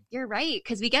 you're right.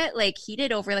 Cause we get like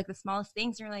heated over like the smallest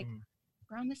things. And we're like,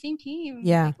 we're on the same team.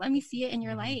 Yeah. Like, let me see it in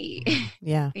your light.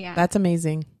 Yeah. Yeah. That's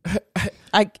amazing.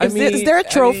 Is there a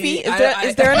trophy?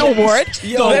 Is there an award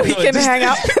that we can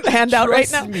hand out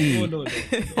right now? No.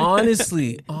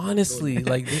 Honestly,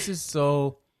 like this is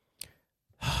so.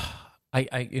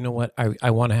 I you know what?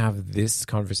 I want to have this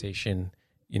conversation,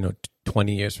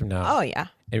 20 years from now. Oh yeah.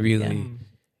 And really,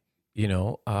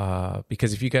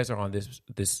 because if you guys are on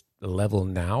this level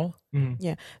now,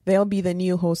 they'll be the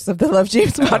new hosts of the Love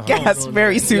James podcast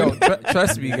very soon.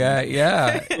 Trust me, guy.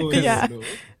 Yeah.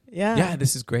 Yeah,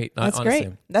 this is great. That's honestly.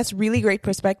 great. That's really great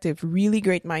perspective. Really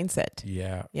great mindset.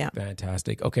 Yeah.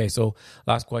 Fantastic. Okay, so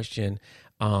last question.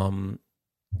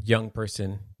 Young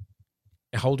person.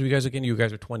 How old are you guys again? You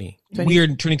guys are 20. We are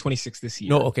turning 26 this year.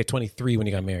 No, okay, 23 when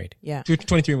you got married. Yeah.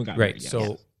 23 when we got married. Right.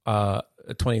 So a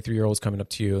 23-year-old's coming up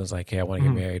to you and is like, hey, I want to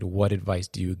get married. What advice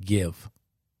do you give?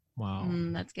 Wow.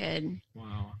 That's good.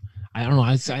 Wow. I don't know.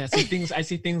 I say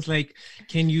things like,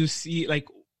 can you see, like,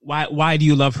 why do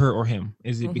you love her or him?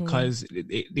 Is it because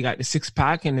they got the six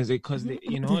pack, and is it because they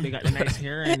got the nice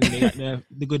hair and they got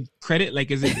the good credit? Like,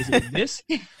 is it this?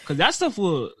 Because that stuff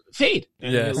will fade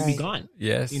and it will be gone.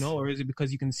 Yes. Or is it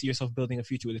because you can see yourself building a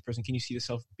future with this person? Can you see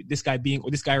this guy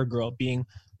or girl being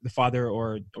the father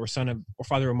or son of, or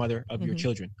father or mother of your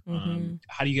children?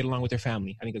 How do you get along with their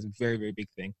family? I think that's a very, very big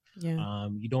thing. Yeah.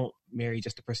 You don't marry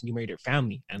just the person, you marry their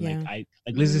family. And like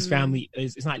Liz's family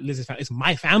it's not Liz's family, it's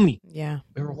my family. Yeah.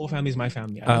 Her whole family is my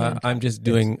family. I'm just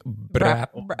doing brap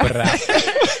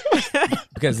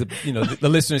because the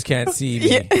listeners can't see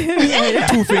me.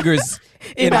 2 fingers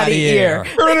in out of the ear.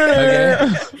 Okay?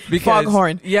 Because,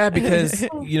 foghorn. Yeah, because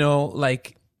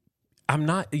like I'm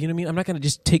not, I'm not going to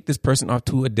just take this person off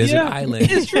to a desert island.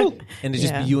 It's true. And it's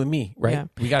just be you and me, right? Yeah.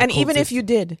 We gotta and even coexist. if you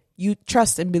did, you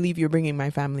trust and believe you're bringing my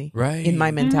family, right? In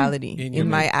my mentality, in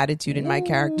my attitude, in my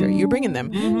character, you're bringing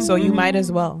them. So you might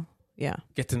as well,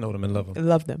 get to know them and love them.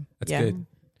 Love them. That's good.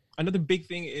 Another big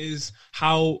thing is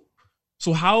how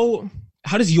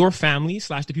how does your family /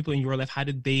 the people in your life, how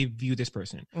did they view this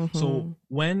person? Mm-hmm. So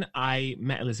when I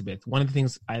met Elizabeth, one of the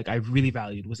things I really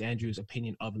valued was Andrew's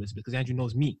opinion of Elizabeth, because Andrew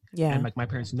knows me, and like my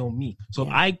parents know me. So if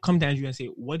I come to Andrew and say,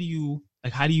 what do you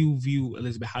like? How do you view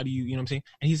Elizabeth? How do you, you know what I'm saying?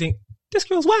 And he's saying, this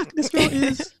girl's whack. This girl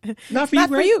is not for you,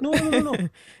 right? No.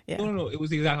 Yeah. No. It was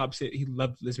the exact opposite. He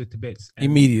loved Elizabeth to bits. And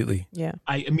Immediately. Yeah.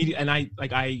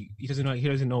 He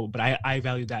doesn't know, but I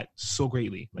value that so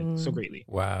greatly, so greatly.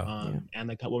 Wow. And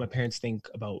like what my parents think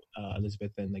about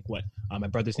Elizabeth, and like what my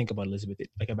brothers think about Elizabeth,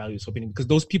 I value it so much, because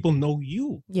those people know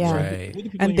you. Yeah. Right.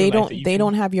 And they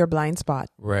don't have your blind spot.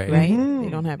 Right. They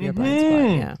don't have your blind spot.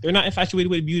 Yeah. They're not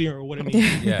infatuated with beauty or whatever.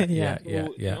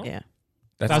 Yeah.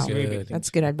 That's Wow. good. That's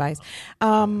good advice.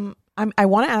 I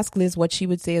want to ask Liz what she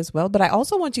would say as well, but I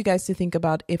also want you guys to think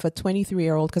about if a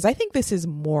 23-year-old, because I think this is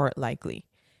more likely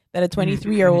that a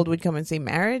 23-year-old would come and say,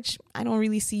 marriage, I don't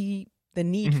really see the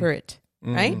need for it,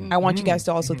 right? I want you guys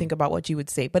to also think about what you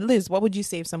would say. But Liz, what would you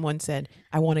say if someone said,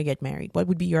 I want to get married? What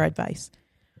would be your advice?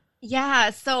 Yeah,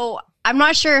 so I'm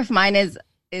not sure if mine is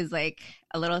like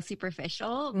a little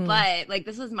superficial, but like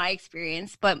this was my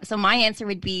experience. But so my answer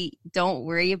would be, don't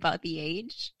worry about the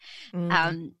age.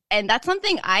 And that's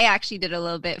something I actually did a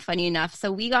little bit, funny enough. So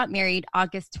we got married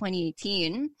August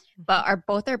 2018, but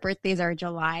both our birthdays are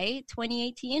July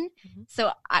 2018.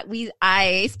 So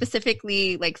I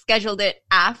specifically like scheduled it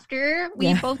after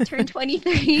we both turned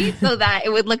 23 so that it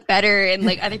would look better and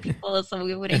like other people, so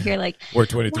we wouldn't hear like, we're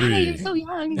 23. Why are you so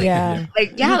young?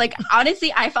 Like,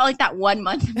 honestly, I felt like that 1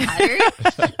 month mattered.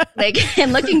 Like,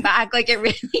 and looking back, like it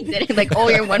really didn't. Like, oh,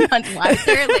 you're 1 month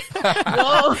wiser. Like,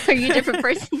 whoa, are you a different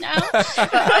person now?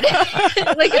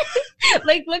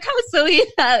 like look how silly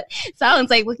that sounds,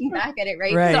 like looking back at it,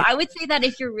 right? So I would say that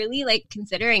if you're really like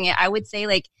considering it, I would say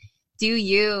like do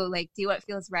you, like do what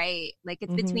feels right, like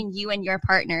it's between you and your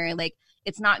partner, like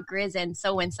it's not Grizz and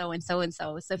so and so and so and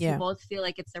so. So if you both feel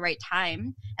like it's the right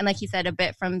time, and like you said, a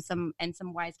bit from some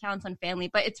wise counsel and family,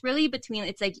 but it's really between,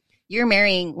 it's like you're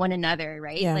marrying one another,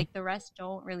 right? Like the rest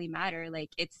don't really matter.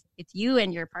 Like it's you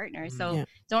and your partner. So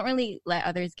don't really let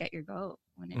others get your goat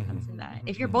when it comes to that.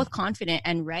 If you're both confident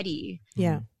and ready,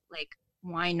 like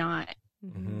why not?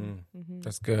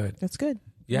 That's good. That's good.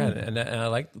 Yeah, and I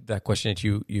like that question that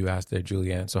you asked there,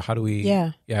 Julianne. So how do we?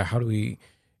 How do we?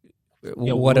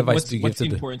 What advice do you give to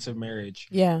the importance of marriage?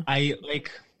 Yeah, okay,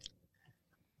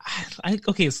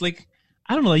 it's like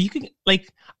I don't know. You can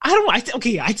like I don't know.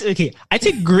 I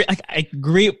take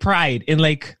great pride in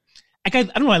like I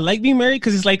don't know. I like being married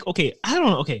because it's like okay. I don't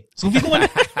know. Okay, so if we go on,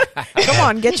 come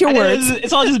on, get your words.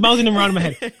 It's all just bouncing around in my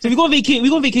head. So we go on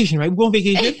vacation, right? We go on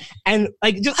vacation, and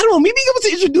like just I don't know. Maybe being able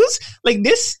to introduce like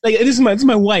this is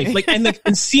my wife, like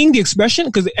and seeing the expression,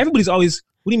 because everybody's always.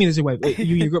 What do you mean this is your wife? Like,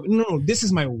 you grew up, no, this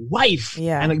is my wife.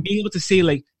 Yeah. And like being able to say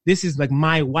like, this is like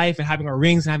my wife, and having our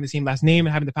rings and having the same last name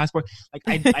and having the passport. Like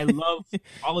I love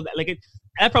all of that. Like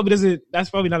that's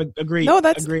probably not a great. No,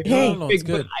 that's great. Hey, no, it's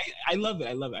good. But I love it.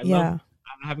 I love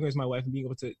having her as my wife and being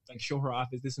able to like show her off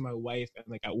as this is my wife, and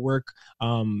like at work,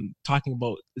 talking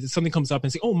about something comes up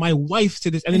and say, oh, my wife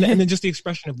to this, and then just the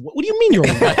expression of what do you mean you're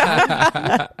a wife?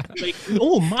 Like,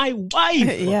 oh, my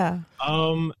wife. Yeah.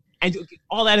 And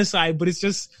all that aside, but it's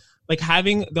just like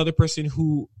having the other person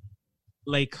who,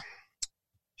 like,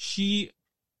 I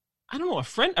don't know, a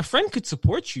friend could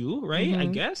support you, right? I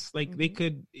guess like they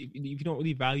could, if you don't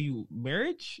really value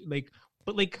marriage, like,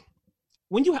 but like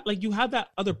when you have that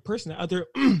other person, that other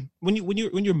when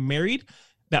you're married,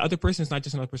 that other person is not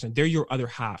just another person; they're your other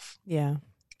half. Yeah.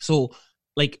 So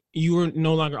like you're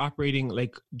no longer operating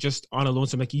like just on a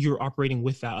lonesome, like you're operating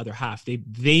with that other half.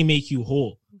 They make you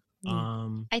whole.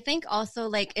 I think also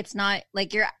like it's not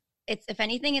like it's if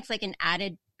anything it's like an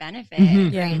added benefit,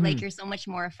 right? Like you're so much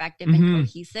more effective and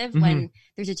cohesive when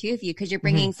there's a two of you, because you're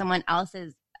bringing someone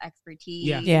else's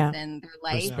expertise and their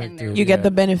life and their you get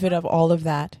the benefit of all of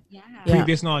that.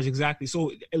 Previous knowledge, exactly.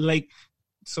 So like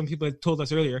some people had told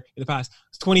us earlier in the past,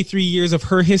 it's 23 years of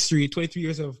her history, 23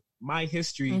 years of my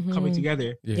history coming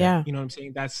together. Yeah. You know what I'm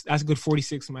saying? That's a good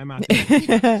 46 in my math.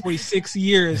 46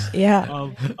 years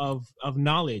of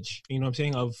knowledge, you know what I'm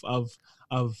saying? Of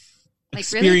like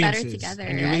experiences. Really better together.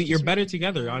 And you're better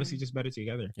together, honestly, just better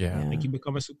together. Yeah. Like you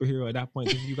become a superhero at that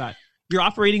point. You're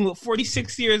operating with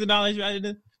 46 years of knowledge rather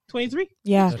than 23.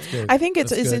 Yeah. I think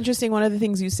it's interesting. One of the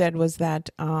things you said was that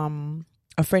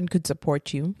a friend could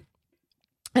support you.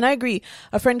 And I agree.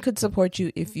 A friend could support you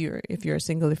if you're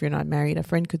single, if you're not married. A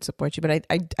friend could support you. But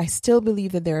I still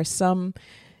believe that there are some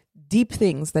deep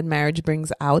things that marriage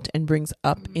brings out and brings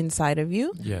up inside of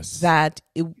you. Yes. That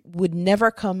it would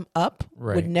never come up,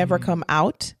 would never come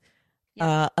out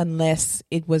unless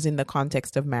it was in the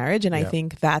context of marriage. And I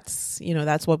think that's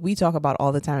what we talk about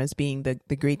all the time as being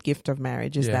the great gift of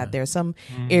marriage, is that there are some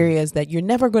areas that you're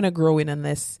never going to grow in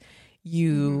unless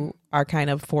you are kind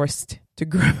of forced to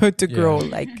grow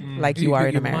like you are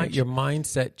in a marriage. Your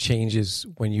mindset changes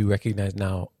when you recognize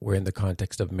now we're in the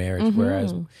context of marriage.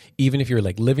 Whereas even if you're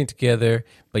like living together,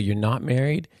 but you're not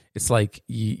married, it's like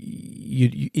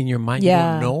you in your mind, you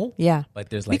don't know. Yeah. But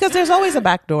there's like, because there's always a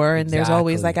back door, and there's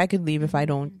always Exactly. like, I could leave if I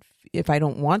don't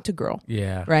want to grow.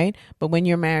 yeah. Right. But when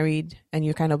you're married and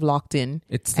you're kind of locked in,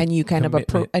 It's and you kind of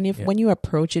commitment. when you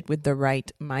approach it with the right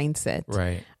mindset,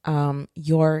 Right.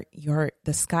 your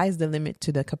the sky's the limit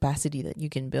to the capacity that you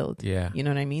can build. Yeah. You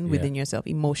know what I mean? Yeah. Within yourself,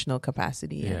 emotional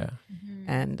capacity. Yeah.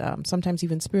 And sometimes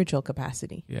even spiritual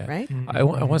capacity. Yeah. Right. I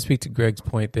want to speak to Greg's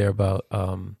point there about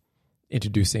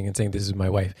introducing and saying this is my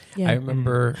wife. Yeah. I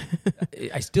remember,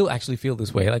 I still actually feel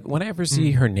this way. Like when I ever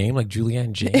see her name, like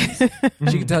Julianne James,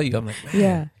 she can tell you, I'm like, man,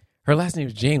 Yeah. her last name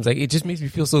is James. Like it just makes me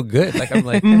feel so good. Like I'm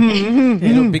like,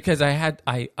 because I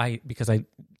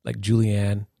like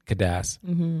Julianne Kadas.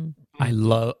 I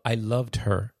loved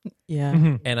her,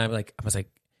 Yeah. and I was like,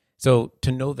 so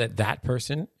to know that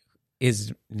person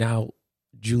is now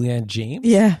Julianne James.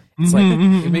 Yeah. It's like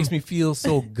it makes me feel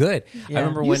so good. Yeah. I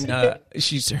remember when her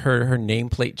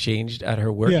nameplate changed at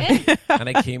her work, and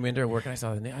I came into her work and I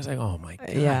saw the name. I was like, "Oh my gosh,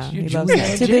 Yeah. you're He loves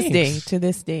Julianne it. To James."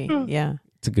 this day. Yeah.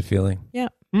 It's a good feeling. Yeah.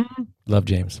 Love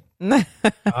James,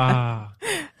 Ah,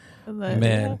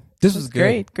 man. This was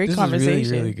good. Great this conversation.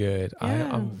 was really, really good.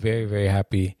 Yeah. I'm very, very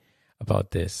happy about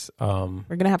this. We're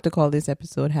gonna have to call this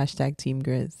episode #Team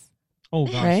Grizz. oh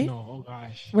gosh, Right? no, oh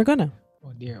gosh, We're gonna.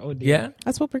 oh dear, Yeah,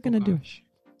 That's what we're gonna do. gosh.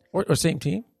 or same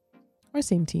team. Or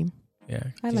same team. Yeah,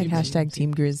 I like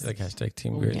 #Team Grizz. like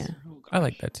 #Team Grizz. Yeah. Oh, I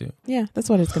like that too. Yeah, that's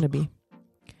what it's gonna be.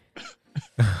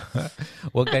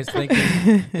 Well, guys,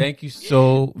 thank you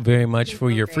so very much for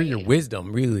your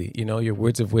wisdom. Really, your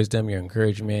words of wisdom, your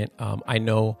encouragement. I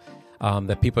know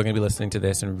that people are going to be listening to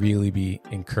this and really be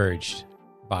encouraged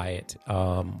by it.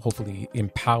 Hopefully,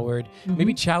 empowered,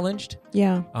 maybe challenged.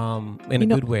 Yeah. In a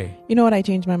good way. You know what? I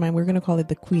changed my mind. We're gonna call it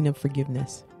the Queen of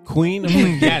Forgiveness. Queen of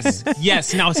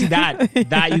yes. Now see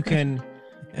that you can.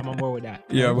 I'm on board with that.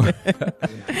 Yeah.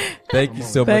 Thank you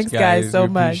so Thanks, much, guys. guys, so we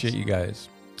much. appreciate you guys.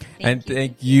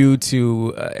 Thank you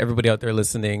to everybody out there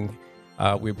listening.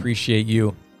 We appreciate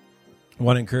you. I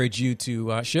want to encourage you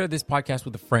to share this podcast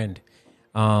with a friend.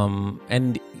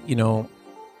 And,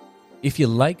 if you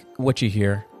like what you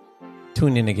hear,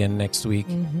 tune in again next week.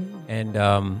 And,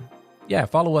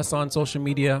 follow us on social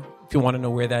media. If you want to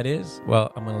know where that is,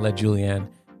 well, I'm going to let Julianne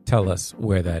tell us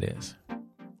where that is.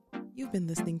 You've been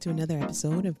listening to another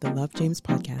episode of the Love James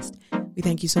Podcast. We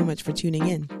thank you so much for tuning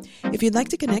in. If you'd like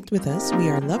to connect with us, we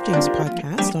are Love James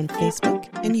Podcast on Facebook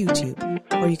and YouTube,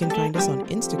 or you can find us on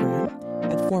Instagram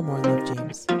at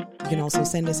 @4morlovejames. You can also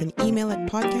send us an email at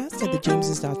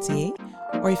podcast@thejameses.ca,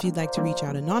 or if you'd like to reach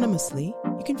out anonymously,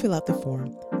 you can fill out the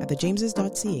form at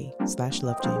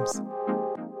thejameses.ca/lovejames.